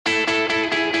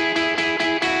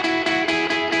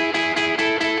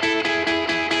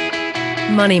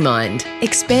Money Mind,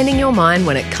 expanding your mind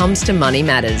when it comes to money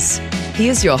matters.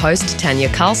 Here's your host, Tanya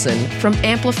Carlson from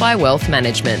Amplify Wealth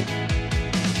Management.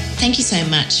 Thank you so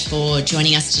much for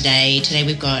joining us today. Today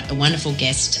we've got a wonderful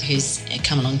guest who's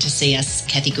come along to see us,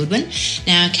 Kathy Goodwin.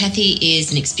 Now, Kathy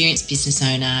is an experienced business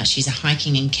owner. She's a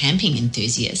hiking and camping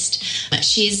enthusiast.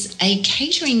 She's a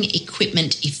catering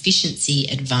equipment efficiency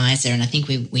advisor, and I think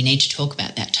we need to talk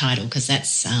about that title because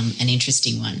that's an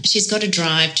interesting one. She's got a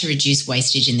drive to reduce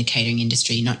wastage in the catering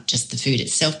industry, not just the food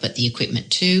itself, but the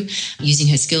equipment too. Using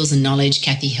her skills and knowledge,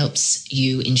 Kathy helps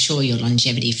you ensure your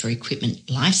longevity for equipment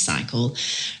life cycle,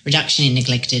 reduction in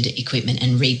neglected equipment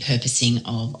and repurposing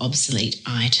of obsolete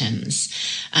items.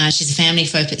 She's a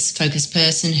family-focused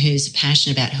person who's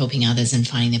passionate about helping others and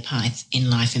finding their path in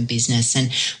life and business. And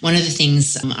one of the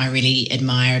things I really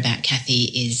admire about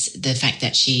Kathy is the fact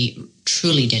that she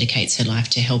truly dedicates her life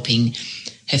to helping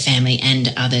her family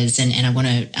and others. And I want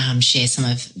to share some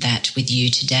of that with you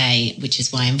today, which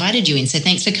is why I invited you in. So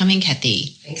thanks for coming,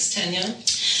 Kathy. Thanks, Tanya.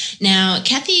 Now,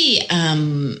 Kathy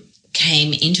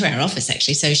came into our office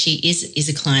actually, so she is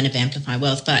a client of Amplify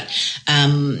Wealth, but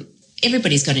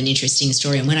everybody's got an interesting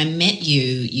story. And when I met you,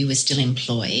 you were still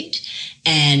employed,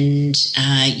 and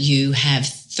you have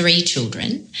 3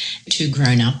 children, 2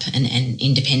 grown up and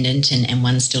independent, and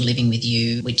one still living with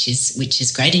you, which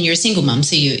is great. And you're a single mum,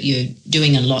 so you're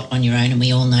doing a lot on your own, and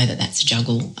we all know that that's a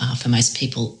juggle for most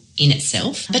people in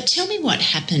itself. But tell me what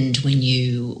happened when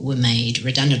you were made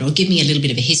redundant, or give me a little bit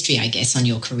of a history, I guess, on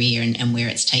your career and where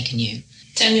it's taken you.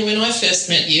 Tanya, when I first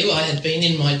met you, I had been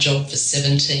in my job for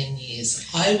 17 years.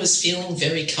 I was feeling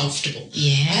very comfortable.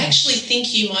 Yeah. I actually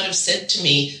think you might have said to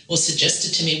me or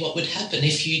suggested to me what would happen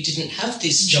if you didn't have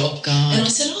this job. God. And I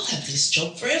said, I'll have this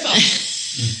job forever. And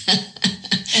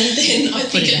then I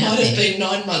think it might have been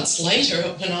 9 months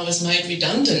later when I was made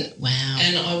redundant. Wow.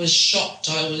 And I was shocked.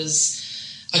 I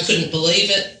couldn't believe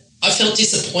it. I felt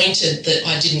disappointed that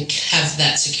I didn't have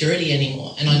that security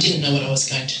anymore, and I didn't know what I was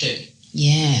going to do.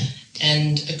 Yeah.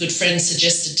 And a good friend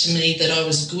suggested to me that I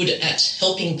was good at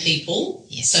helping people,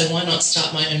 Yes. so why not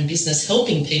start my own business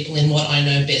helping people in what I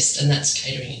know best, and that's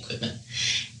catering equipment.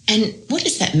 And what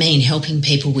does that mean, helping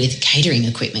people with catering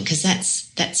equipment? Because that's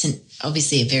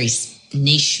obviously a very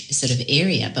niche sort of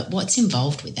area, but what's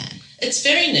involved with that? It's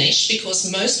very niche because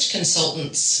most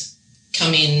consultants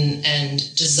come in and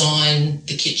design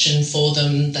the kitchen for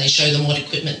them. They show them what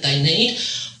equipment they need.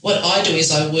 What I do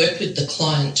is I work with the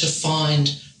client to find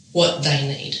what they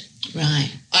need. Right.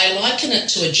 I liken it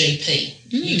to a GP.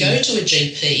 You go to a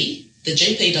GP, the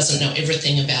GP doesn't know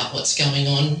everything about what's going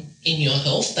on in your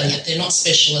health. They're not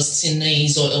specialists in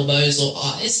knees or elbows or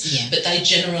eyes, but they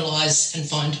generalise and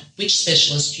find which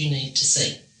specialist you need to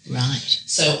see. Right.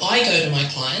 So I go to my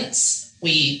clients,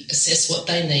 we assess what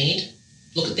they need,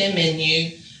 look at their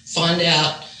menu, find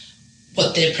out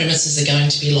what their premises are going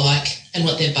to be like and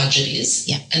what their budget is.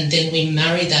 Yeah. And then we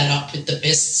marry that up with the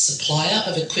best supplier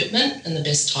of equipment and the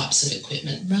best types of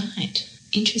equipment. Right.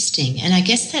 Interesting. And I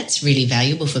guess that's really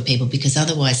valuable for people because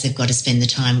otherwise they've got to spend the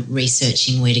time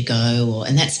researching where to go,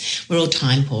 and we're all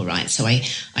time poor, right? So I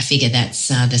figure that's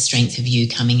the strength of you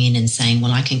coming in and saying,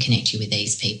 well, I can connect you with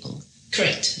these people.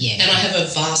 Correct. Yeah. And I have a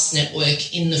vast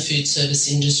network in the food service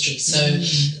industry. So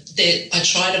I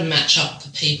try to match up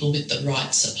the people with the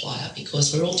right supplier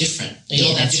because we're all different. We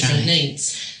all have different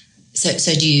needs.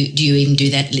 So do you even do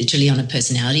that literally on a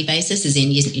personality basis? As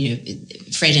in, you know,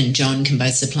 Fred and John can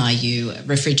both supply you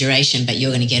refrigeration, but you're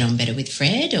going to get on better with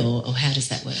Fred, or how does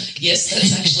that work? Yes,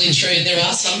 that's actually true. There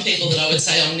are some people that I would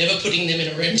say I'm never putting them in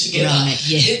a room together. Right,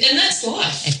 yeah. And that's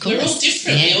life. Of course. We're all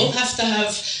different. Yeah. We all have to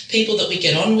have people that we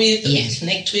get on with, that we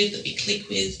connect with, that we click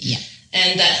with. Yeah.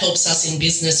 And that helps us in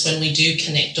business when we do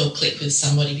connect or click with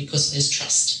somebody because there's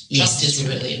trust. Trust is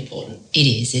really important. It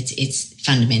is. It's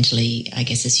fundamentally, I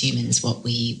guess, as humans, what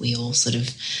we all sort of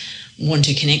want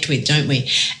to connect with, don't we?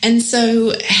 And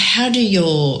so how do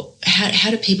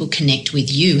people connect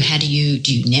with you? Do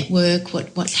you network?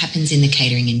 What happens in the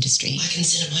catering industry? I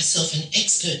consider myself an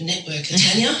expert networker,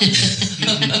 Tanya.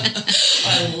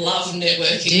 I love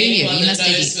networking. Do you? Anyone You must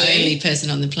be knows the only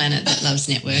person on the planet that loves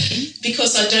networking.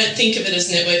 Because I don't think of it as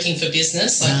networking for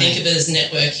business. I think of it as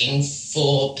networking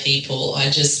for people. I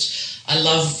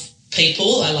love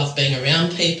people. I love being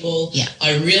around people. Yeah.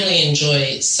 I really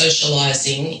enjoy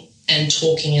socialising and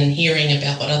talking and hearing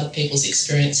about what other people's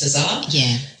experiences are.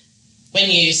 Yeah. when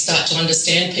you start to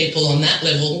understand people on that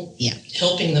level,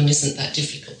 helping them isn't that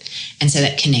difficult. And so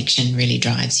that connection really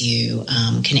drives you,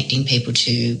 connecting people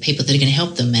to people that are going to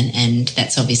help them, and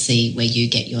that's obviously where you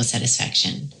get your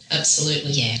satisfaction.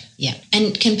 Absolutely. Yeah.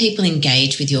 And can people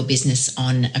engage with your business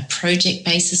on a project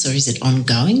basis, or is it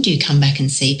ongoing? Do you come back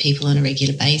and see people on a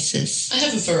regular basis? I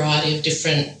have a variety of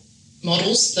different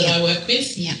models that I work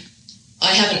with. Yeah.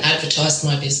 I haven't advertised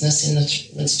my business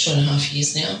it's 2.5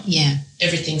 years now. Yeah.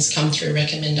 Everything's come through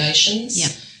recommendations. Yeah.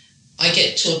 I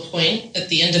get to a point at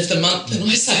the end of the month and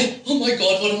I say, oh my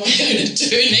God, what am I going to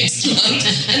do next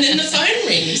month? And then the phone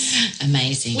rings.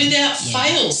 Amazing. Without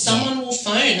fail, someone will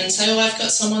phone and say, oh, I've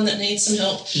got someone that needs some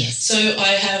help. Yes. So I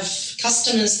have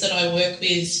customers that I work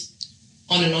with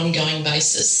on an ongoing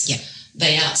basis. Yeah.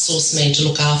 They outsource me to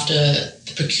look after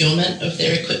the procurement of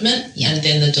their equipment and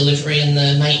then the delivery and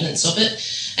the maintenance of it.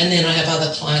 And then I have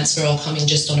other clients where I'll come in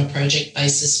just on a project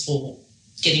basis for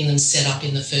getting them set up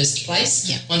in the first place.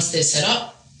 Yeah. Once they're set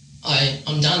up,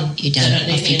 I'm done. You're done. They don't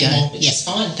need Off you me anymore, go. which is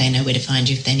fine. They know where to find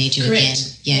you if they need you Correct. again.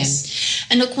 Yeah. Yes.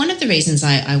 And look, one of the reasons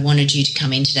I wanted you to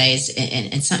come in today is,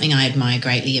 and something I admire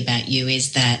greatly about you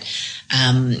is that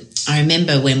I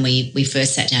remember when we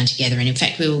first sat down together, and in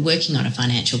fact we were working on a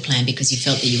financial plan because you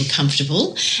felt that you were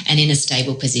comfortable and in a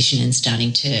stable position and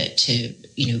starting to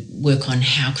work on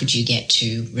how could you get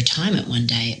to retirement one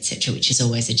day, etc., which is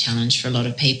always a challenge for a lot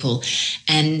of people.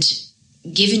 And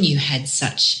given you had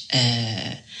such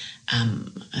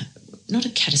not a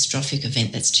catastrophic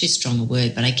event, that's too strong a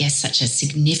word, but I guess such a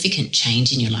significant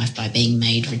change in your life by being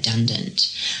made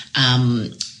redundant,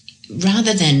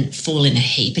 rather than fall in a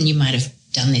heap, and you might have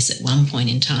done this at one point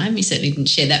in time, you certainly didn't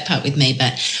share that part with me,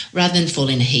 but rather than fall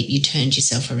in a heap, you turned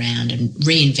yourself around and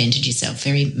reinvented yourself,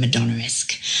 very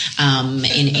Madonna-esque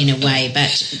in a way.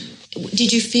 But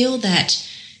did you feel that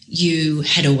you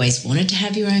had always wanted to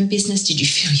have your own business? Did you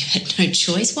feel you had no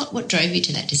choice? What drove you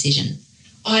to that decision?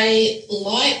 I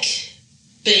like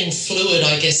being fluid,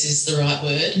 I guess is the right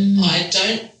word. I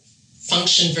don't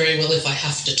function very well if I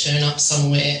have to turn up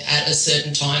somewhere at a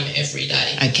certain time every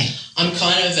day. Okay. I'm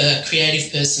kind of a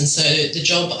creative person, so the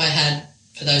job I had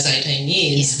for those 18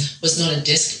 years was not a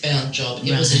desk-bound job.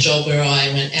 It was a job where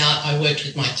I went out, I worked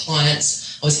with my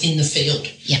clients, I was in the field.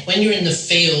 Yeah. When you're in the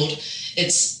field,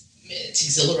 it's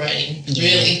exhilarating,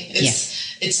 really.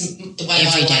 It's the way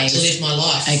every I day like to live my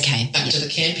life. Okay. Back to the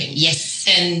camping. Yes.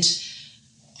 And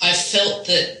I felt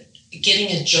that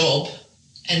getting a job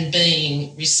and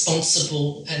being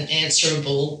responsible and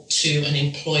answerable to an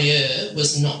employer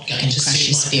was not going to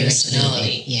suit my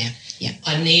personality. Yeah.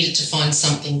 I needed to find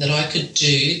something that I could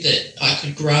do, that I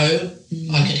could grow,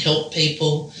 I could help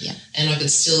people, and I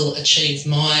could still achieve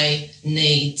my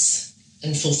needs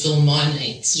and fulfill my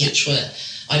needs, which were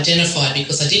identified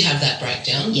because I did have that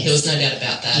breakdown. There was no doubt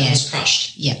about that. I was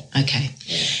crushed. Yeah, okay.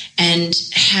 Yeah. And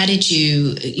how did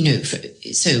you,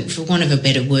 so for want of a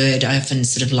better word, I often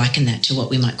sort of liken that to what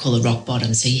we might call a rock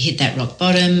bottom. So you hit that rock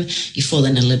bottom, you fall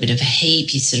in a little bit of a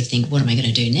heap, you sort of think, what am I going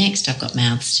to do next? I've got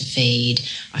mouths to feed,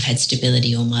 I've had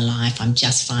stability all my life, I'm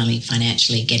just finally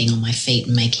financially getting on my feet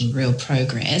and making real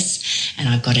progress, and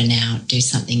I've got to now do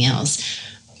something else.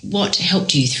 What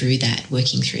helped you through that,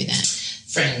 working through that?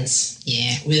 Friends.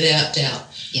 Yeah. Without doubt.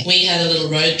 Yep. We had a little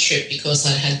road trip because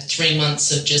I'd had 3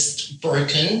 months of just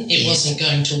broken. It wasn't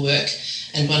going to work.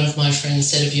 And one of my friends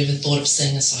said, have you ever thought of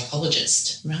seeing a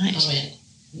psychologist? Right. I went,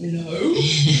 no,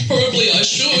 probably I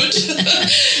should.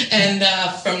 And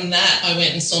from that, I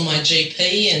went and saw my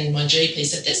GP, and my GP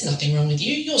said, there's nothing wrong with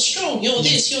you. You're strong. You're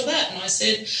this, you're that. And I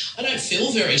said, I don't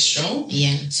feel very strong.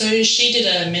 Yeah. So she did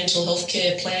a mental health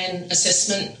care plan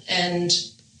assessment and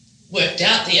worked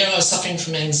out there I was suffering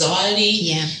from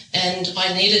anxiety and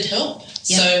I needed help.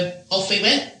 So off we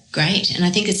went. Great. And I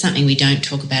think it's something we don't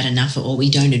talk about enough, or we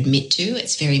don't admit to.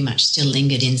 It's very much still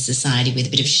lingered in society with a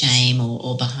bit of shame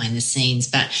or behind the scenes.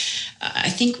 But I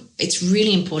think it's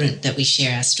really important that we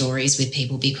share our stories with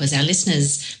people, because our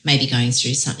listeners may be going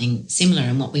through something similar,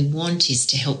 and what we want is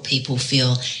to help people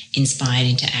feel inspired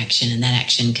into action, and that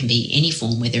action can be any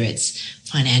form, whether it's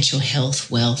financial health,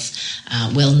 wealth,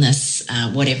 wellness,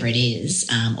 whatever it is,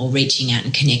 or reaching out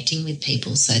and connecting with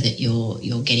people so that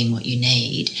you're getting what you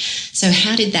need. So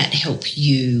how did that help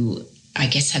you, I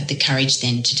guess, have the courage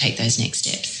then to take those next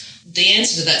steps? The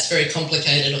answer to that's very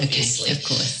complicated, obviously. Okay, of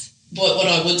course. What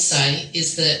I would say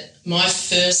is that my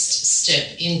first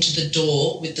step into the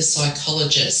door with the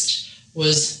psychologist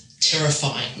was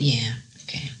terrifying. Yeah.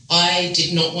 Okay. I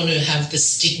did not want to have the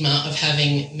stigma of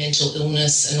having mental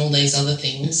illness and all these other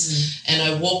things. And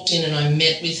I walked in and I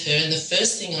met with her, and the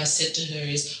first thing I said to her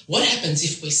is, what happens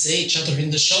if we see each other in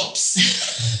the shops?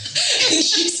 And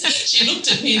she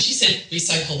looked at me and she said, we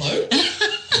say hello?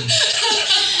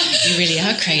 You really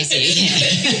are crazy. Yeah.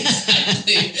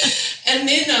 Exactly. And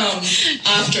then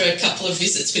after a couple of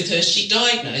visits with her, she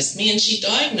diagnosed me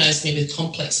with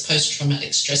complex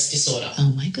post-traumatic stress disorder.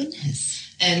 Oh, my goodness.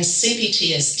 And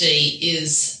CPTSD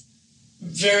is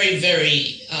very,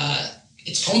 very,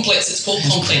 it's complex. It's called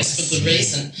complex for good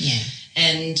reason. Yeah.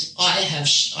 And I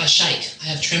shake. I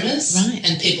have tremors. Right.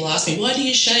 And people ask me, why do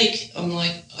you shake? I'm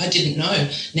like, I didn't know.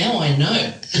 Now I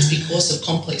know. It's because of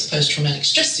complex post-traumatic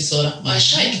stress disorder. I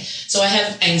shake. So I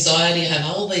have anxiety. I have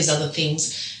all these other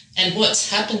things. And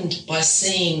what's happened by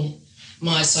seeing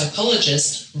my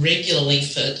psychologist regularly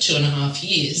for 2.5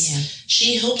 years,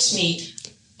 she helps me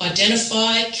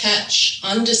identify, catch,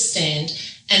 understand,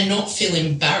 and not feel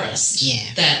embarrassed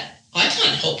that I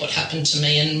can't help what happened to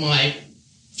me and my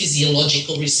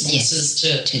physiological responses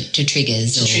to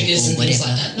triggers and whatever. things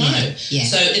like that. No. Yeah.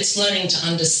 So it's learning to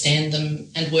understand them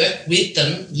and work with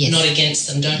them, not against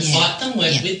them. Don't fight them,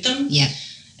 work with them. Yeah.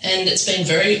 And it's been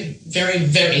very, very,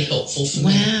 very helpful for me.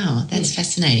 Wow, that's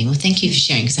fascinating. Well, thank you for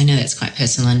sharing, because I know that's quite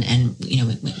personal and you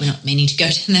know, we're not meaning to go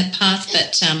down that path,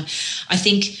 but I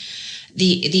think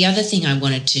the other thing I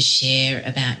wanted to share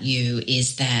about you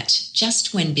is that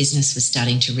just when business was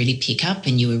starting to really pick up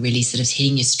and you were really sort of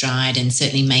hitting your stride and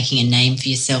certainly making a name for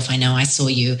yourself, I know I saw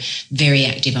you very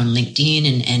active on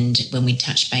LinkedIn and when we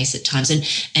touched base at times.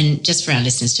 And just for our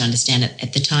listeners to understand,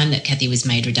 at the time that Kathy was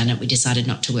made redundant, we decided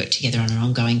not to work together on an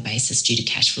ongoing basis due to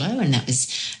cash flow. And that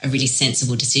was a really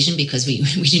sensible decision because we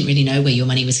didn't really know where your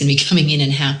money was going to be coming in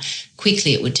and how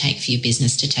quickly it would take for your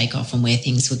business to take off and where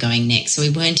things were going next. So we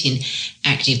weren't in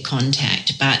active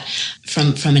contact, but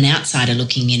from an outsider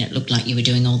looking in, it looked like you were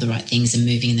doing all the right things and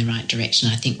moving in the right direction.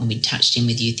 I think when we touched in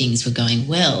with you, things were going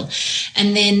well.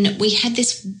 And then we had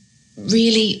this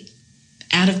really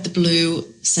out of the blue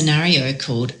scenario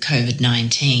called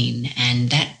COVID-19,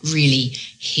 and that really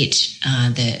hit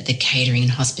the catering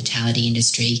and hospitality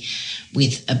industry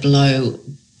with a blow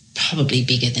probably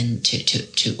bigger than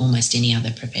to almost any other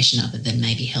profession other than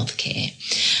maybe healthcare.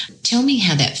 Tell me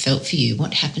how that felt for you.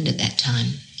 What happened at that time?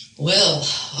 Well,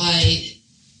 I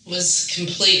was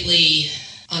completely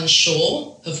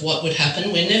unsure of what would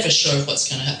happen. We're never sure of what's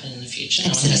going to happen in the future.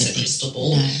 Absolutely. No one has a crystal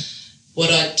ball. No.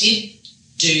 What I did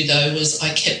do, though, was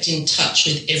I kept in touch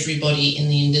with everybody in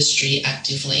the industry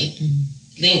actively.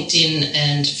 LinkedIn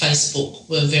and Facebook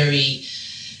were very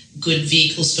good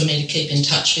vehicles for me to keep in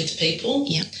touch with people.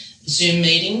 Yep. Zoom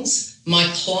meetings. My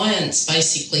clients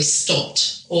basically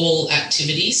stopped all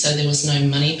activity, so there was no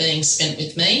money being spent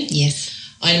with me. Yes.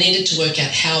 I needed to work out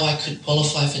how I could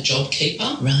qualify for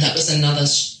JobKeeper. Right. That was another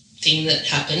thing that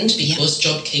happened because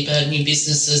JobKeeper, new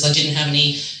businesses, I didn't have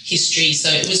any history, so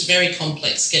it was very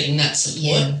complex getting that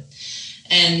support. Yeah.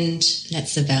 And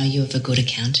that's the value of a good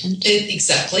accountant.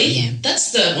 Exactly. Yeah.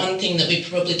 That's the one thing that we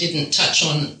probably didn't touch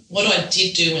on. What I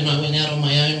did do when I went out on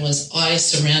my own was I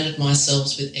surrounded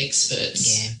myself with experts.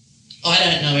 Yeah. I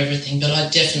don't know everything, but I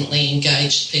definitely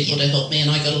engaged people to help me, and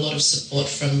I got a lot of support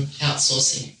from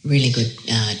outsourcing. Really good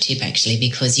tip, actually,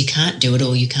 because you can't do it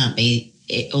all. You can't be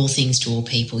all things to all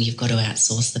people. You've got to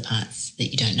outsource the parts that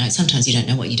you don't know. Sometimes you don't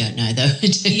know what you don't know, though.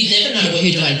 You never know what Who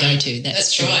you do don't I know. go to?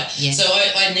 That's right. Yeah. So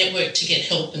I networked to get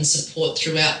help and support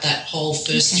throughout that whole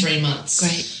first 3 months.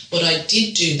 Great. What I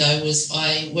did do, though, was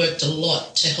I worked a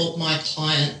lot to help my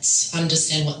clients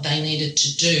understand what they needed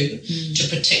to do to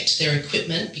protect their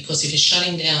equipment, because if you're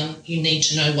shutting down, you need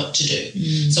to know what to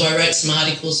do. So I wrote some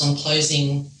articles on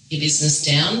closing your business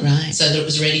down so that it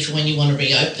was ready for when you want to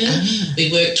reopen.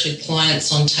 We worked with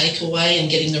clients on takeaway and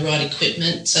getting the right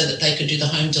equipment so that they could do the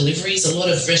home deliveries. A lot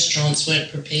of restaurants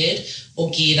weren't prepared or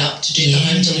geared up to do the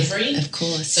home delivery. Of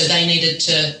course. So they needed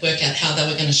to work out how they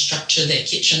were going to structure their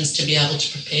kitchens to be able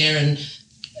to prepare and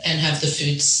have the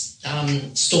foods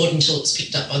stored until it was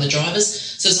picked up by the drivers.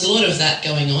 So there's a lot of that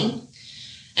going on.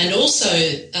 And also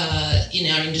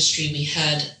in our industry, we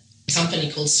had a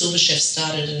company called Silver Chef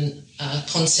started a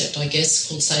concept, I guess,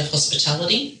 called Save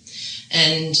Hospitality.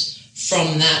 And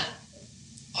from that,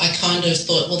 I kind of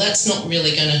thought, well, that's not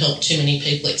really going to help too many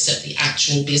people except the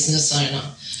actual business owner.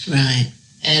 Right.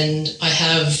 And I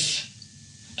have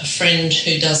a friend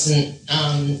who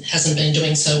hasn't been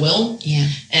doing so well. Yeah.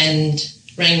 And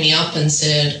rang me up and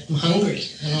said, I'm hungry.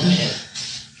 And I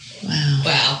went,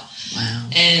 wow.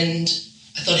 And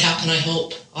I thought, how can I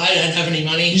help? I don't have any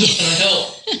money. How can I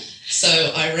help?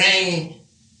 So I rang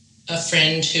a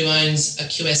friend who owns a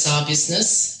QSR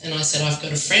business, and I said, I've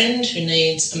got a friend who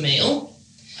needs a meal.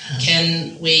 Wow.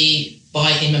 Can we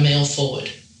buy him a meal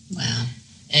forward? Wow.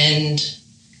 And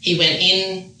he went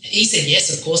in. He said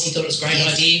yes, of course. He thought it was a great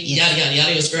idea. Yes. Yada, yada, yada.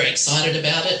 He was very excited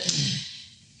about it.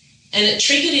 And it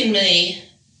triggered in me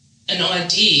an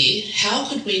idea, how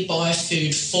could we buy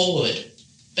food forward,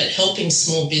 but helping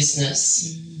small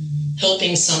business,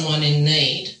 helping someone in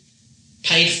need,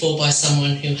 paid for by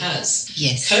someone who has.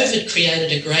 Yes. COVID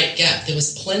created a great gap. There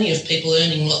was plenty of people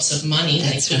earning lots of money.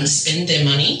 They couldn't spend their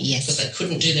money because they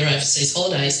couldn't do their overseas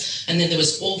holidays. And then there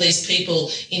was all these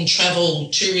people in travel,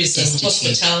 tourism,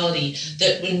 hospitality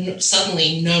that were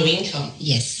suddenly no income.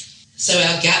 Yes. So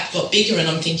our gap got bigger, and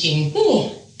I'm thinking,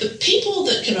 the people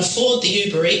that can afford the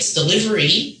Uber Eats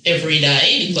delivery every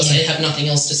day because they have nothing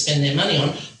else to spend their money on,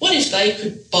 what if they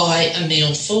could buy a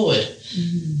meal forward?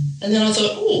 And then I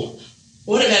thought,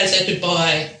 what about if they could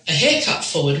buy a haircut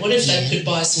forward? What if they could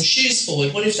buy some shoes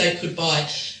forward? What if they could buy...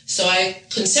 So I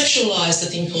conceptualised a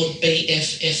thing called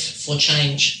BFF for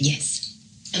Change. Yes.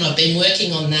 And I've been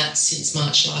working on that since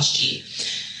March last year.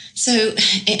 So,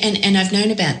 and I've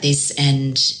known about this,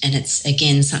 and it's,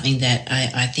 again, something that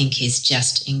I think is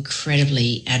just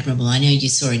incredibly admirable. I know you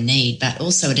saw a need, but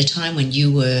also at a time when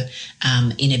you were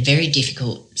in a very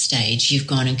difficult stage, you've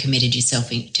gone and committed yourself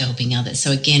to helping others.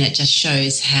 So, again, it just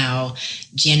shows how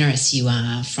generous you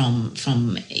are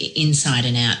from inside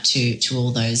and out to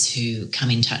all those who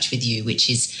come in touch with you, which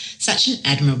is such an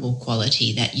admirable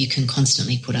quality that you can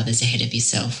constantly put others ahead of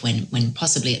yourself when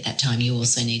possibly at that time you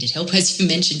also needed help. As you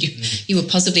mentioned, you were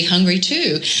possibly hungry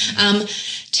too.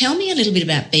 Tell me a little bit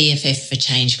about BFF for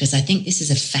Change, because I think this is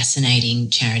a fascinating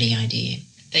charity idea.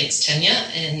 Thanks, Tanya.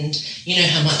 And you know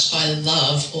how much I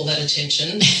love all that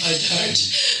attention. I don't.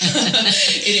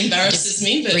 It embarrasses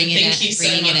me, but thank you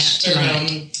so much for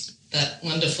that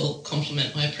wonderful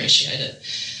compliment. I appreciate it.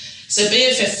 So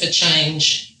BFF for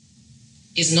Change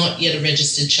is not yet a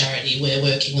registered charity. We're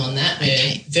working on that.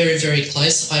 We're very, very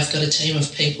close. I've got a team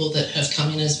of people that have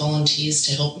come in as volunteers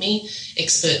to help me,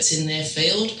 experts in their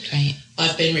field. Great.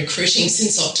 I've been recruiting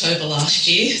since October last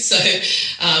year, so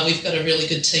we've got a really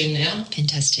good team now.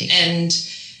 Fantastic. And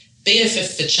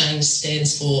BFF for Change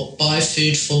stands for Buy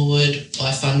Food Forward,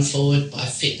 Buy Fun Forward, Buy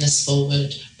Fitness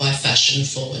Forward, Buy Fashion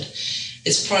Forward.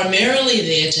 It's primarily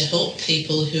there to help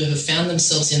people who have found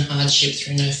themselves in hardship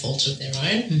through no fault of their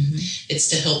own. It's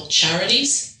to help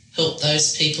charities, help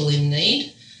those people in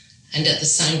need, and at the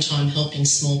same time helping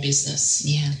small business.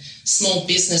 Yeah. Small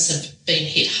business have been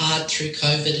hit hard through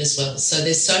COVID as well. So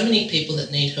there's so many people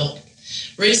that need help.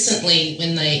 Recently,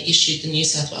 when they issued, the New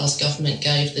South Wales government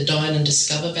gave the Dine and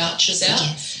Discover vouchers out.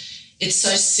 Yes. It's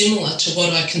so similar to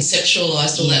what I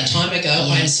conceptualised all that time ago.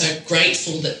 Yeah. I'm so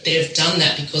grateful that they've done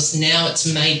that, because now it's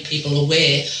made people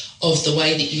aware of the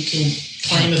way that you can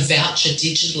claim a voucher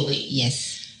digitally.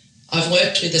 Yes. I've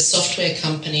worked with a software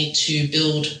company to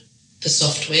build the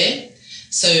software.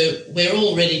 So we're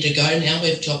all ready to go now.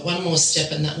 We've got one more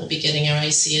step, and that will be getting our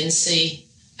ACNC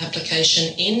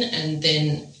application in, and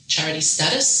then charity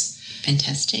status.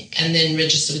 Fantastic. And then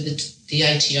register with the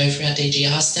ATO for our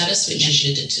DGR status, which is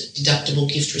your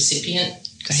deductible gift recipient.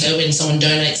 Great. So when someone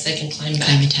donates, they can claim back.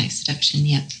 Claim a tax deduction,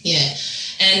 yeah. Yeah.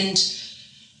 And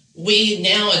we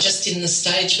now are just in the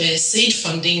stage where seed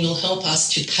funding will help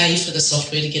us to pay for the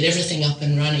software to get everything up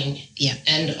and running. Yeah.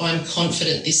 And I'm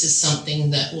confident this is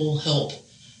something that will help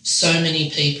so many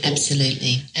people.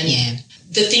 Absolutely. And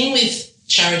the thing with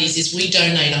charities is we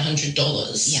donate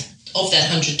 $100. Yeah. Of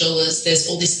that $100, there's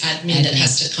all this admin that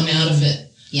has to come out of it.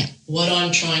 Yeah. What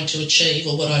I'm trying to achieve,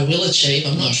 or what I will achieve,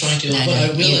 I'm not trying to, what I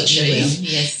will achieve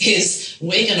is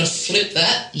we're going to flip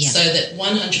that so that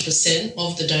 100%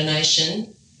 of the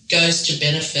donation goes to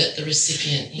benefit the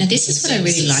recipient. Now, this is what I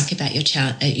really like about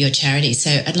your charity. So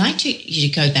I'd like you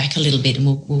to go back a little bit, and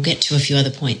we'll get to a few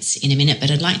other points in a minute,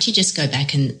 but I'd like to just go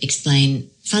back and explain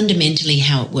fundamentally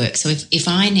how it works. So if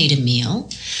I need a meal,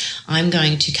 I'm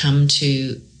going to come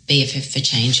to BFF for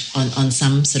Change on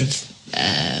some sort of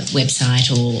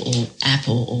website or app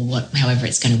or however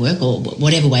it's going to work, or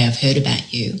whatever way I've heard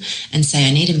about you, and say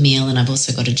I need a meal, and I've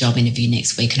also got a job interview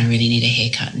next week, and I really need a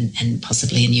haircut and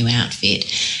possibly a new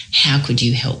outfit. How could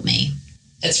you help me?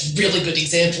 That's a really good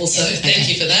example, so thank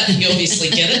you for that. You obviously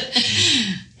get it.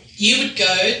 You would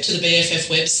go to the BFF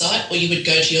website, or you would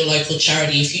go to your local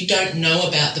charity. If you don't know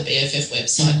about the BFF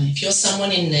website, if you're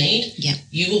someone in need,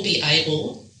 you will be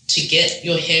able to get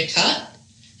your haircut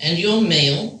and your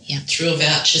meal through a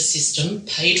voucher system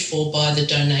paid for by the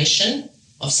donation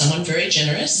of someone very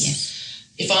generous. Yes.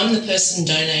 If I'm the person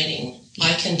donating,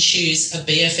 I can choose a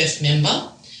BFF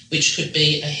member, which could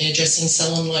be a hairdressing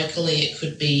salon locally. It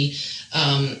could be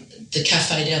the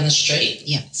cafe down the street.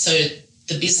 Yeah. So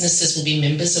the businesses will be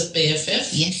members of BFF.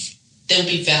 Yes. There'll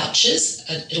be vouchers.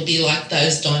 It'll be like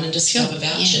those Dine and Discover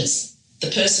vouchers. Yeah.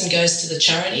 The person goes to the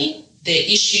charity. They're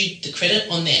issued the credit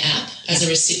on their app as a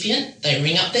recipient. They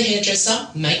ring up the hairdresser,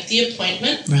 make the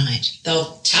appointment. Right.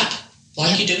 They'll tap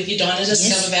like you do with your Dine and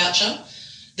Discover voucher.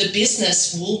 The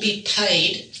business will be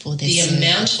paid for the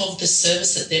amount of the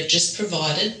service that they've just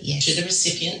provided to the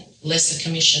recipient, less a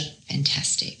commission.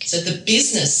 Fantastic. So the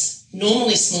business,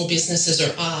 normally small businesses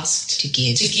are asked to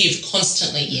give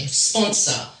constantly. Yes.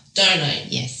 Sponsor,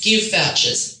 donate, give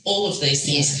vouchers, all of these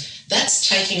things. Yeah. That's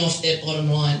taking off their bottom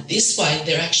line. This way,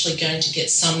 they're actually going to get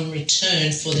some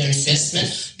return for their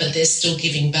investment, but they're still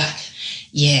giving back.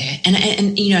 Yeah,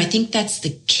 and you know, I think that's the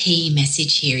key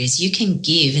message here is you can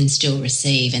give and still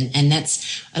receive, and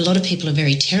that's a lot of people are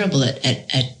very terrible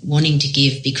at wanting to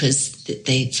give because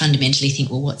they fundamentally think,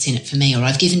 well, what's in it for me? Or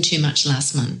I've given too much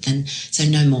last month and so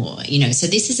no more, you know. So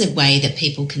this is a way that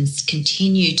people can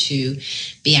continue to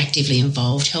be actively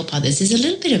involved, help others. There's a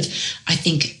little bit of, I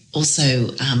think,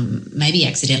 also maybe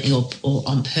accidentally or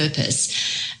on purpose,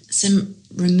 some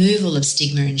removal of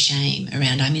stigma and shame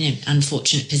around I'm in an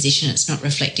unfortunate position, it's not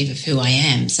reflective of who I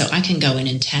am, so I can go in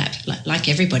and tap like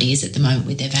everybody is at the moment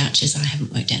with their vouchers. I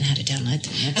haven't worked out how to download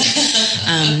them yet.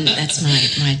 That's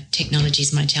my technology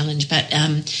is my challenge, but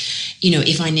you know,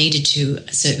 if I needed to,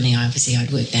 certainly obviously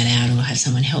I'd work that out or have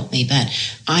someone help me, but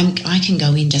I can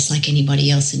go in just like anybody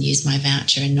else and use my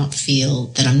voucher and not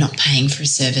feel that I'm not paying for a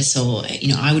service, or you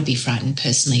know, I would be frightened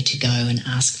personally to go and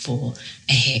ask for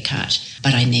a haircut,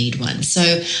 but I need one. So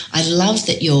I love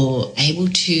that you're able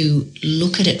to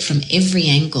look at it from every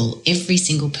angle. Every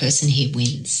single person here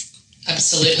wins.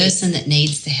 Absolutely. The person that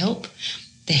needs the help,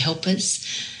 the helpers.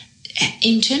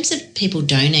 In terms of people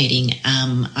donating,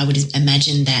 I would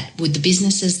imagine that would the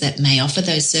businesses that may offer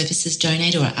those services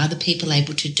donate, or are other people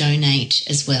able to donate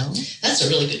as well? That's a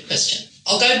really good question.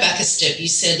 I'll go back a step. You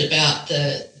said about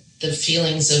the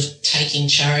feelings of taking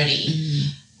charity.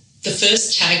 Mm. The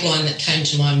first tagline that came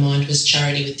to my mind was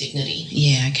charity with dignity.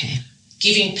 Yeah, okay.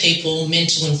 Giving people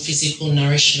mental and physical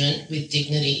nourishment with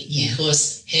dignity,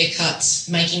 because haircuts,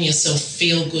 making yourself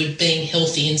feel good, being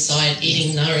healthy inside,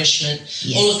 eating nourishment,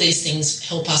 all of these things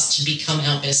help us to become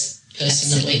our best person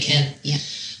that we can. Yeah.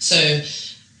 So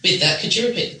with that, could you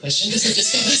repeat the question? Because I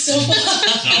just got myself.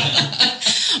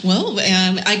 Well,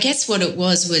 I guess what it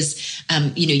was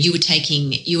you know, you were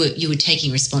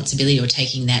taking responsibility, or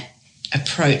taking that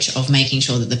approach of making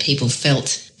sure that the people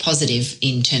felt positive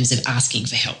in terms of asking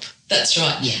for help. That's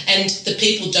right. Yeah. And the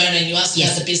people donate. You asked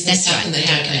about the business. How can they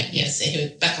donate? Yes. Here,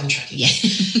 back on track again.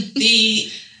 Yeah.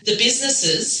 The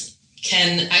businesses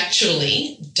can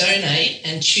actually donate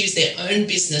and choose their own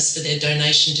business for their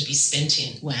donation to be spent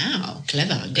in. Wow,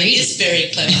 clever. Greedy. It is very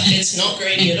clever. It's not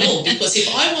greedy at all, because if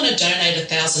I want to donate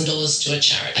 $1,000 to a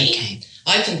charity,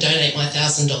 I can donate my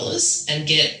 $1,000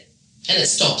 and it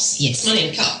stops. Yes. It's money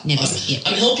in a cup. Never.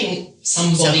 I'm helping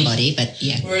somebody, but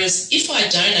Whereas if I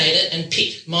donate it and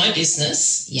pick my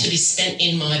business to be spent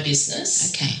in my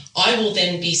business, I will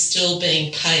then be still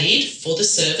being paid for the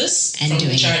service and from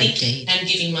the charity and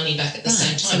giving money back at the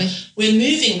same time. So we're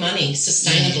moving money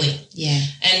sustainably. Yeah.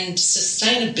 And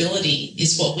sustainability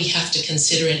is what we have to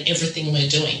consider in everything we're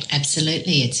doing.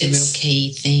 Absolutely. It's a real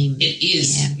key theme. It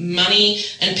is. Yeah. Money,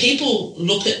 and people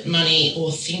look at money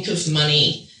or think of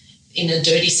money in a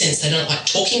dirty sense. They don't like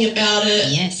talking about it.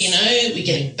 Yes. You know, we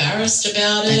get embarrassed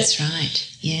about it. That's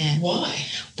right. Yeah. Why?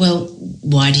 Well,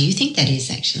 why do you think that is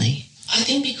actually? I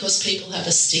think because people have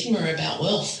a stigma about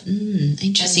wealth.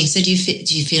 Interesting. So do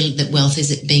you feel that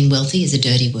being wealthy is a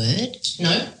dirty word?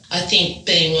 No. I think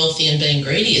being wealthy and being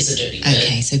greedy is a dirty word.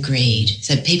 Okay, so greed.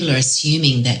 So people are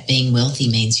assuming that being wealthy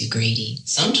means you're greedy.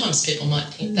 Sometimes people might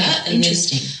think that. And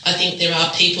interesting. Then I think there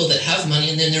are people that have money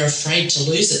and then they're afraid to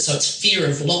lose it, so it's fear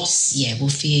of loss. Yeah, well,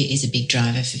 fear is a big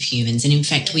driver for humans. And in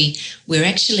fact, we're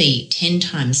actually 10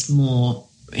 times more,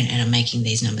 and I'm making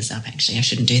these numbers up actually, I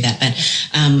shouldn't do that, but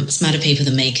smarter people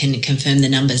than me can confirm the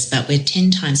numbers, but we're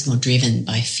 10 times more driven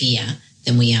by fear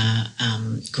than we are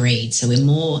greed. So we're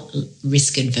more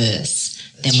risk adverse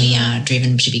than we are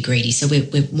driven to be greedy. So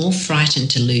we're more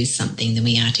frightened to lose something than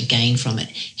we are to gain from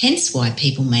it. Hence why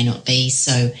people may not be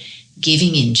so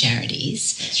giving in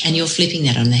charities. That's right. And you're flipping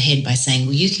that on the head by saying,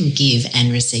 well, you can give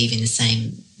and receive in the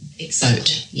same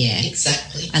boat. Yeah.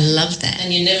 Exactly. I love that.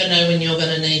 And you never know when you're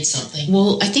going to need something.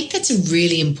 Well, I think that's a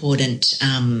really important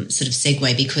sort of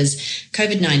segue, because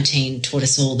COVID-19 taught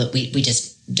us all that we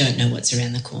just don't know what's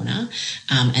around the corner,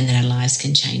 and that our lives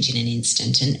can change in an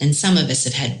instant. And some of us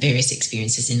have had various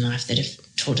experiences in life that have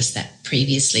taught us that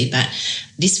previously, but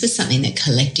this was something that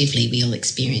collectively we all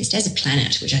experienced as a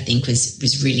planet, which I think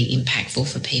was really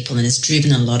impactful for people and has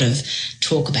driven a lot of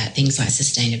talk about things like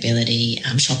sustainability,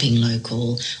 shopping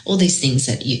local, all these things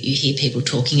that you hear people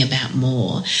talking about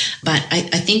more. But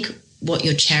I think what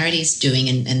your charity is doing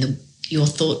and your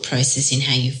thought process in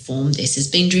how you formed this has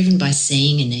been driven by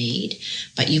seeing a need,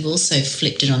 but you've also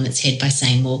flipped it on its head by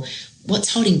saying, well,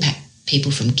 what's holding back people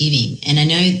from giving? And I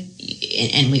know,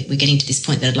 and we're getting to this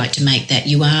point that I'd like to make, that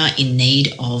you are in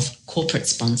need of corporate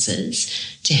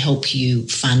sponsors to help you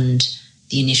fund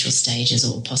the initial stages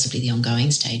or possibly the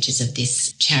ongoing stages of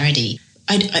this charity.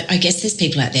 I guess there's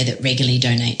people out there that regularly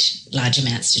donate large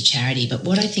amounts to charity, but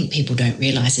what I think people don't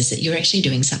realise is that you're actually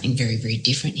doing something very, very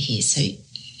different here. So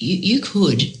you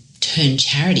could turn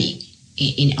charity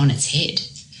on its head.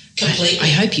 Completely. I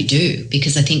hope you do,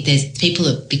 because I think there's people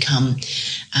have become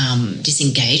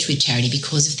disengaged with charity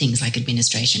because of things like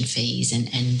administration fees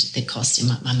and the cost. And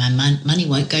my money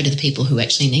won't go to the people who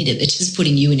actually need it. It's just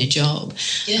putting you in a job.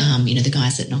 Yeah. The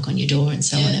guys that knock on your door and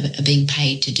so on are being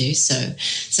paid to do so.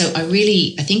 So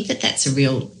I think that's a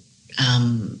real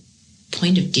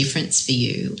point of difference for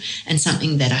you, and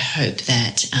something that I hope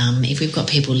that if we've got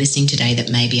people listening today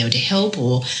that may be able to help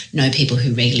or know people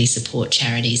who regularly support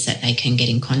charities, that they can get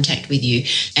in contact with you,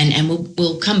 and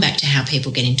we'll come back to how people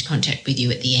get into contact with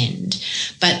you at the end.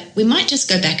 But we might just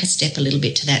go back a step a little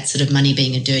bit to that sort of money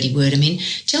being a dirty word. I mean,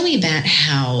 tell me about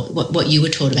what you were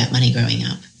taught about money growing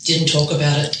up. Didn't talk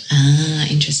about it.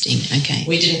 Interesting. Okay.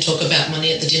 We didn't talk about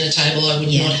money at the dinner table. I would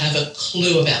not have a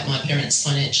clue about my parents'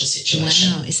 financial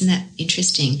situation. Wow, isn't that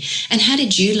interesting? And how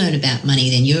did you learn about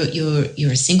money then?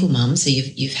 You're a single mum, so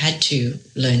you've had to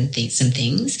learn some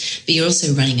things, but you're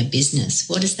also running a business.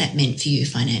 What has that meant for you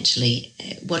financially?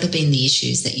 What have been the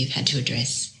issues that you've had to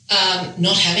address?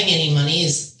 Not having any money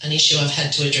is an issue I've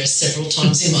had to address several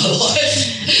times in my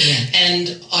life.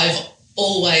 And I've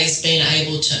always been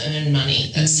able to earn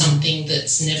money. That's something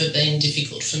that's never been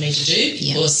difficult for me to do,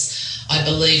 because I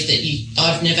believe that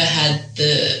I've never had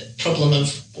the problem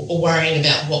of worrying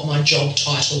about what my job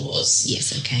title was.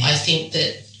 Yes, okay. I think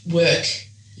that work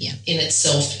in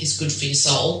itself is good for your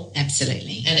soul.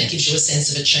 Absolutely. And it gives you a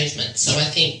sense of achievement. So I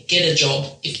think get a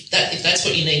job. If that's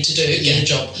what you need to do, get a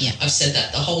job. Yeah. I've said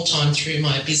that the whole time through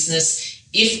my business.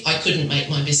 If I couldn't make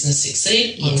my business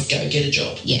succeed, I would go get a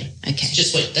job. Yeah, okay.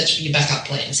 That's your backup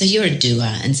plan. So you're a doer,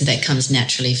 and so that comes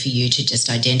naturally for you to just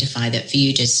identify that for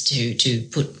you just to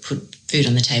put food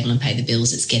on the table and pay the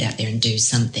bills, it's get out there and do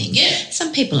something. Yeah.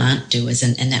 Some people aren't doers,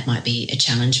 and that might be a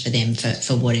challenge for them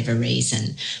for whatever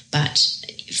reason. But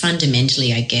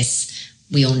fundamentally, I guess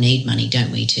we all need money,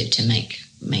 don't we, to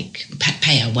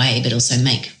pay our way, but also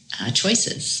make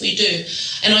choices. We do.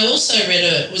 And I also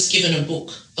was given a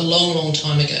book a long, long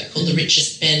time ago called The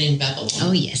Richest Man in Babylon.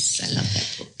 Oh, yes. I love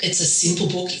that book. It's a simple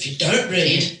book. If you don't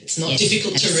read, it's not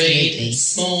difficult to read. It's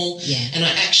small. Yeah. And I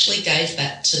actually gave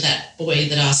that to that boy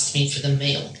that asked me for the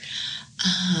meal.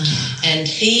 And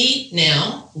he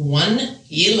now, 1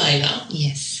 year later,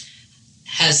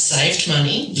 has saved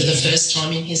money for the first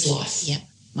time in his life. Yep.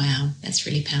 Wow. That's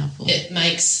really powerful. It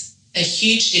makes a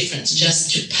huge difference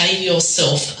just to pay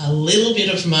yourself a little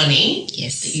bit of money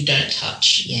that you don't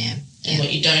touch. Yeah. And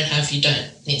what you don't have, you don't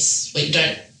miss. What you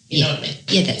don't, you know what I mean?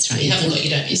 Yeah, that's right. What you haven't got,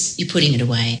 you don't miss. You're putting it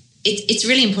away. It's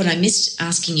really important. I missed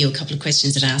asking you a couple of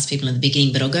questions that I asked people in the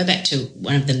beginning, but I'll go back to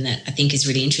one of them that I think is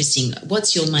really interesting.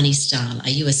 What's your money style? Are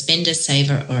you a spender,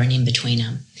 saver, or an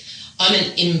in-betweener? I'm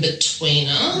an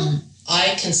in-betweener.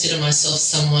 I consider myself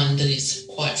someone that is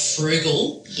quite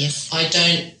frugal. Yes. I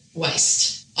don't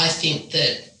waste. I think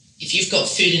that if you've got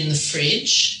food in the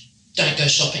fridge, don't go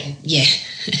shopping. Yeah.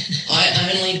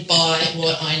 I only buy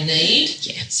what I need.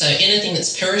 Yeah. So anything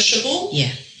that's perishable,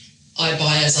 I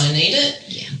buy as I need it.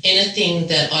 Yeah. Anything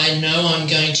that I know I'm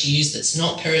going to use that's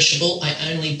not perishable,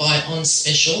 I only buy on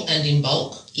special and in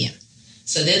bulk. Yeah.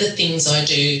 So they're the things I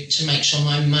do to make sure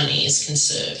my money is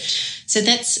conserved. So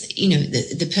that's,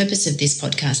 the purpose of this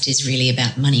podcast is really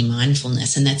about money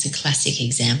mindfulness, and that's a classic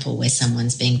example where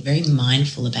someone's being very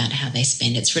mindful about how they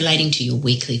spend. It's relating to your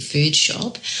weekly food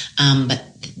shop, but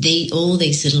all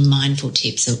these little mindful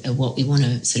tips are what we want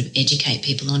to sort of educate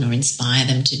people on or inspire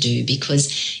them to do,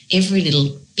 because every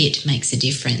little bit makes a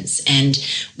difference. And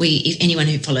if anyone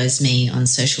who follows me on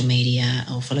social media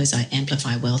or follows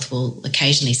Amplify Wealth will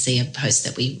occasionally see a post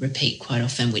that we repeat quite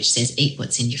often, which says, eat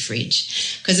what's in your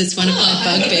fridge, because it's one of my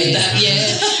bugbears.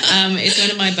 It's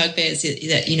one of my bugbears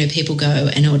that, people go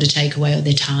and order takeaway, or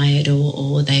they're tired,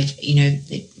 or they've,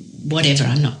 whatever,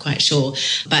 I'm not quite sure.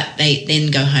 But they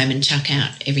then go home and chuck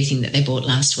out everything that they bought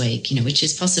last week, which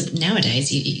is possible.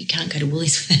 Nowadays, you can't go to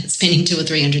Woolies without spending $200 or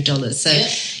 $300. So,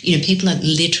 people are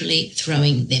literally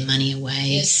throwing their money away.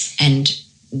 Yes. And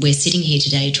we're sitting here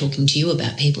today talking to you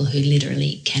about people who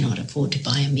literally cannot afford to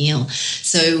buy a meal.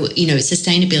 So,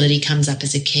 sustainability comes up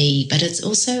as a key, but it's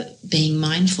also being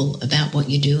mindful about what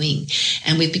you're doing.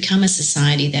 And we've become a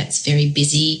society that's very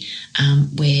busy,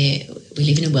 where we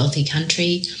live in a wealthy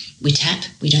country. We tap,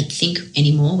 we don't think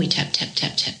anymore. We tap, tap,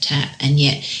 tap, tap, tap. And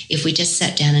yet, if we just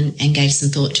sat down and gave some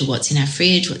thought to what's in our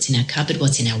fridge, what's in our cupboard,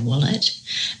 what's in our wallet,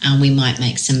 we might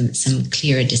make some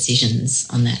clearer decisions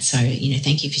on that. So,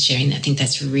 thank you for sharing that. I think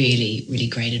that's really, really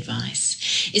great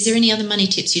advice. Is there any other money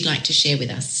tips you'd like to share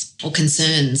with us, or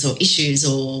concerns or issues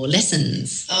or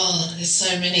lessons? Oh, there's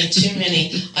so many, too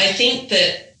many. I think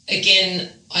that, again,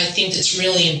 it's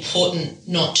really important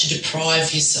not to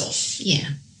deprive yourself. Yeah.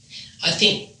 I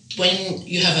think when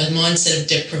you have a mindset of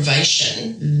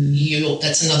deprivation,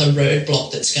 that's another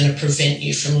roadblock that's going to prevent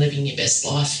you from living your best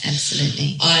life.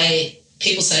 Absolutely.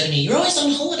 People say to me, you're always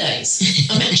on holidays.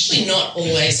 I'm actually not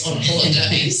always on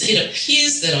holidays. It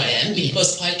appears that I am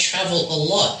because I travel a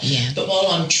lot. Yeah. But while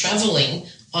I'm travelling,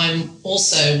 I'm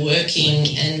also working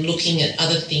and looking at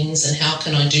other things and how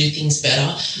can I do things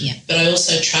better. Yeah. But I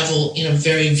also travel in a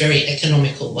very, very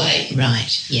economical way.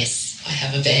 Right, yes. I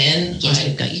have a van. Yes,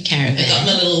 you've got your caravan. I've got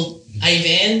my little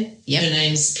A-van. Yep. Her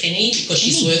name's Penny because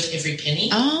she's worth every penny.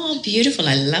 Oh, beautiful.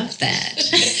 I love that.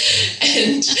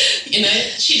 And,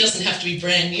 she doesn't have to be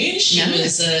brand new. She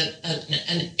was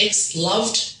an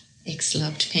ex-loved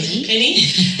Penny.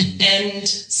 And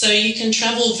so you can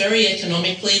travel very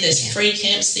economically. There's free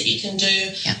camps that you can do.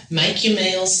 Yeah. Make your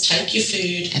meals, take your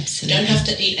food. Absolutely. You don't have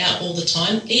to eat out all the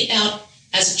time. Eat out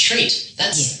as a treat.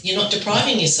 You're not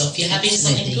depriving yourself. You're having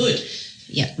something good.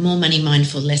 Yeah, more money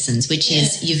mindful lessons, which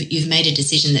is you've made a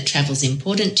decision that travel's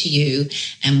important to you,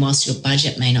 and whilst your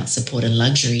budget may not support a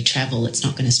luxury travel, it's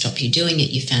not going to stop you doing it.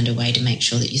 You found a way to make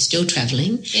sure that you're still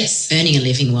travelling, earning a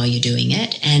living while you're doing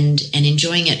it, and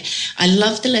enjoying it. I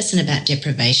love the lesson about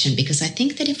deprivation because I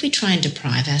think that if we try and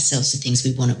deprive ourselves of things,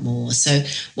 we want it more. So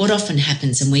what often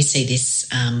happens, and we see this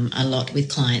a lot with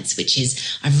clients, which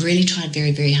is I've really tried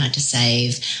very, very hard to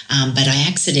save, but I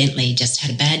accidentally just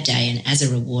had a bad day, and as a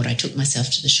reward, I took myself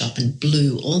to the shop and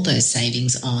blew all those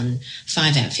savings on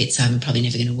 5 outfits I'm probably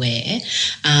never going to wear.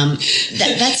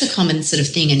 That's a common sort of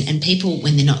thing. And people,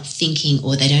 when they're not thinking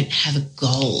or they don't have a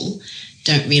goal,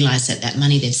 don't realise that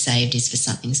money they've saved is for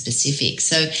something specific.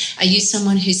 So are you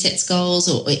someone who sets goals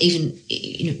or even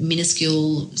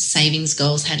minuscule savings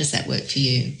goals? How does that work for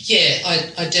you? Yeah,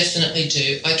 I definitely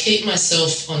do. I keep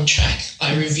myself on track.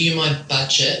 I review my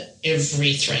budget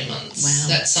every 3 months. Wow.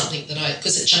 That's something that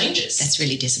because it changes. That's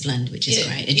really disciplined, which is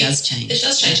great. It does change. It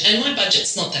does change. And my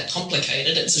budget's not that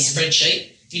complicated. It's a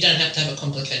spreadsheet. You don't have to have a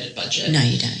complicated budget. No,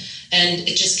 you don't. And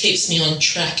it just keeps me on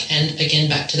track. And again,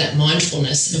 back to that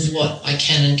mindfulness of what I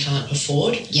can and can't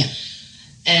afford. Yeah.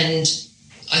 And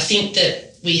I think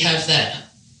that we have that.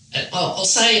 I'll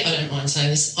say, I don't mind saying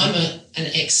this, I'm an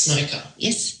ex-smoker.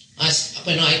 Yes.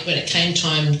 When it came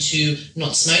time to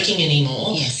not smoking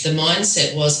anymore, the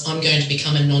mindset was I'm going to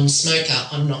become a non-smoker.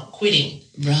 I'm not quitting.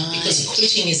 Right. Because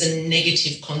quitting is a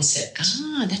negative concept.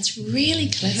 Ah, that's really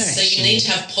clever. So actually. you need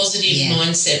to have positive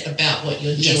mindset about what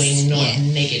you're doing, not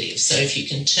negative. So if you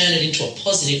can turn it into a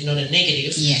positive, not a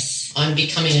negative. Yes. I'm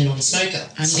becoming a non-smoker.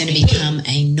 I'm going to become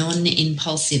a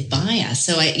non-impulsive buyer.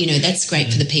 So that's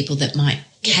great for the people that might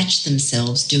catch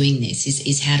themselves doing this.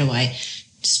 Is how do I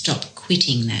stop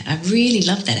quitting that? I really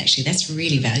love that. Actually, that's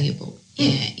really valuable.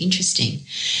 Yeah, interesting.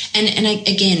 And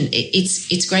again,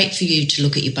 it's great for you to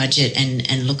look at your budget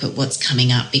and look at what's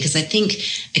coming up, because I think,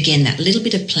 again, that little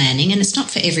bit of planning, and it's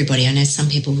not for everybody. I know some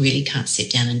people really can't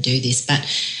sit down and do this, but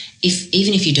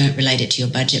even if you don't relate it to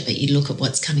your budget, but you look at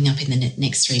what's coming up in the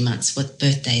next 3 months, what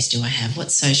birthdays do I have?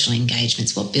 What social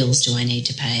engagements? What bills do I need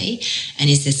to pay? And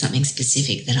is there something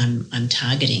specific that I'm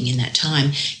targeting in that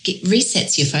time?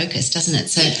 Resets your focus, doesn't it?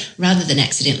 So rather than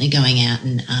accidentally going out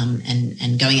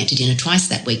and going out to dinner twice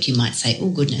that week, you might say, oh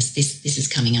goodness, this is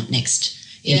coming up next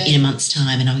in a month's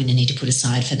time, and I'm going to need to put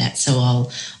aside for that. So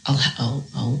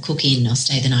I'll cook in, I'll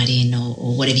stay the night in,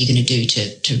 or whatever you're going to do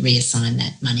to reassign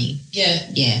that money. Yeah.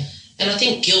 Yeah. And I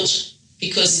think guilt,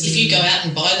 because if you go out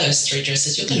and buy those 3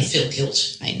 dresses, you're going to feel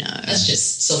guilt. I know. That's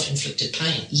just self-inflicted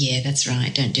pain. Yeah, that's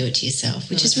right. Don't do it to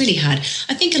yourself, which is really hard.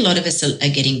 I think a lot of us are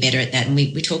getting better at that, and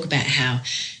we talk about how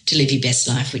to live your best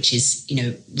life, which is,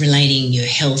 relating your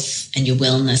health and your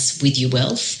wellness with your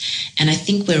wealth. And I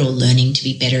think we're all learning to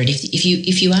be better at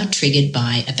if you are triggered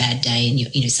by a bad day,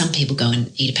 and some people go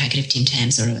and eat a packet of Tim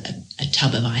Tams or a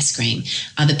tub of ice cream,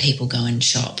 other people go and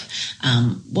shop.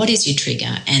 What is your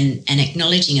trigger? And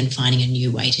acknowledging and finding a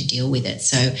new way to deal with it.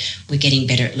 So we're getting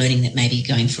better at learning that maybe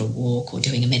going for a walk or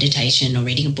doing a meditation or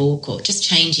reading a book or just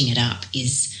changing it up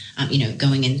is,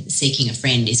 going and seeking a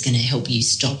friend is going to help you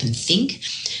stop and think.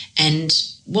 And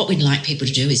what we'd like people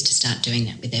to do is to start doing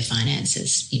that with their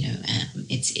finances.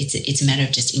 It's a matter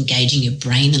of just engaging your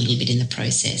brain a little bit in the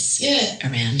process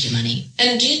around your money.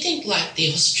 And do you think like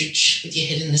the ostrich with your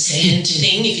head in the sand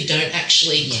thing, if you don't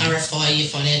actually clarify your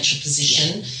financial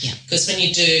position? Because when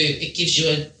you do, it gives you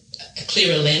a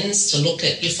clearer lens to look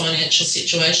at your financial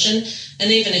situation.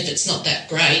 And even if it's not that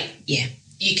great,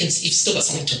 you've still got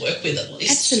something to work with at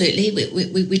least. Absolutely.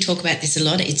 We talk about this a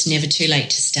lot. It's never too late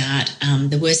to start.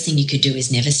 The worst thing you could do is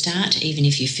never start, even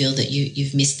if you feel that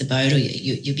you've missed the boat or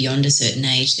you're beyond a certain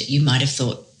age that you might have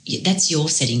thought. That's your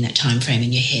setting that time frame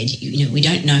in your head. We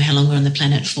don't know how long we're on the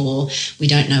planet for. We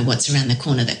don't know what's around the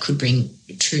corner that could bring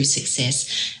true success.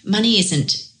 Money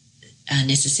isn't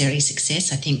necessary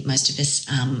success. I think most of us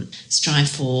strive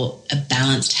for a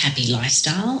balanced, happy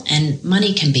lifestyle, and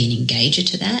money can be an engager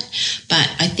to that. But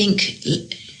I think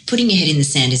putting your head in the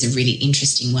sand is a really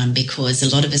interesting one, because a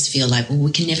lot of us feel like, well,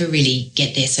 we can never really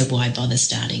get there, so why bother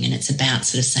starting? And it's about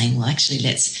sort of saying, well, actually,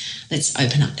 let's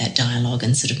open up that dialogue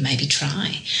and sort of maybe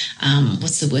try.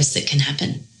 What's the worst that can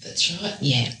happen? That's right.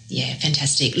 Yeah,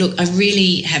 fantastic. Look, I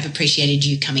really have appreciated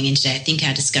you coming in today. I think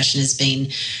our discussion has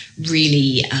been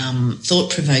really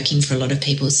thought-provoking for a lot of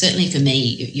people. Certainly for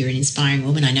me, you're an inspiring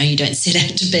woman. I know you don't set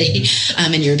out to be,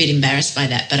 and you're a bit embarrassed by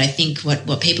that. But I think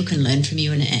what people can learn from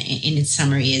you in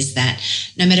summary is that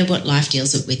no matter what life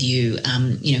deals with you,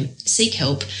 seek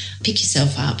help, pick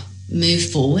yourself up,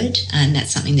 move forward, and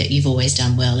that's something that you've always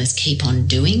done well, is keep on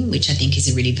doing, which I think is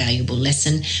a really valuable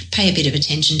lesson. Pay a bit of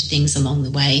attention to things along the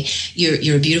way.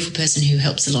 You're a beautiful person who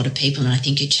helps a lot of people, and I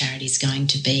think your charity is going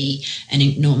to be an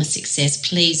enormous success.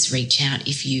 Please reach out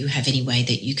if you have any way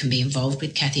that you can be involved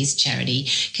with Kathy's charity.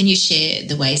 Can you share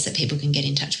the ways that people can get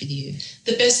in touch with you?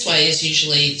 The best way is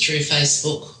usually through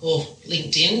Facebook or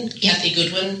LinkedIn. Kathy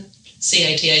Goodwin,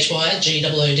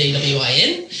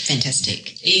 CathyGoodwin.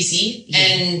 Fantastic. Easy.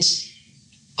 And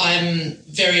I'm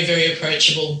very, very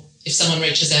approachable. If someone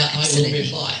reaches out, Absolutely. I will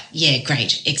reply. Yeah,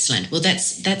 great. Excellent. Well,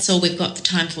 that's all we've got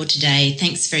time for today.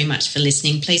 Thanks very much for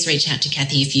listening. Please reach out to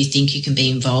Kathy if you think you can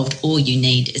be involved or you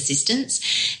need assistance.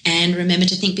 And remember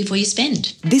to think before you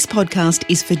spend. This podcast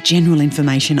is for general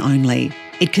information only.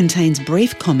 It contains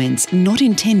brief comments not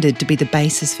intended to be the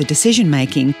basis for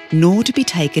decision-making, nor to be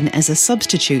taken as a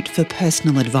substitute for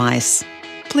personal advice.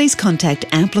 Please contact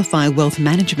Amplify Wealth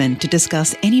Management to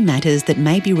discuss any matters that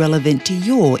may be relevant to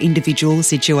your individual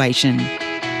situation.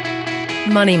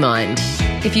 Money Mind.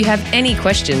 If you have any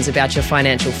questions about your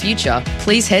financial future,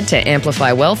 please head to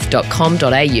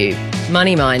amplifywealth.com.au.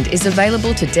 Money Mind is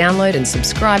available to download and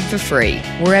subscribe for free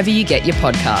wherever you get your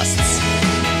podcasts.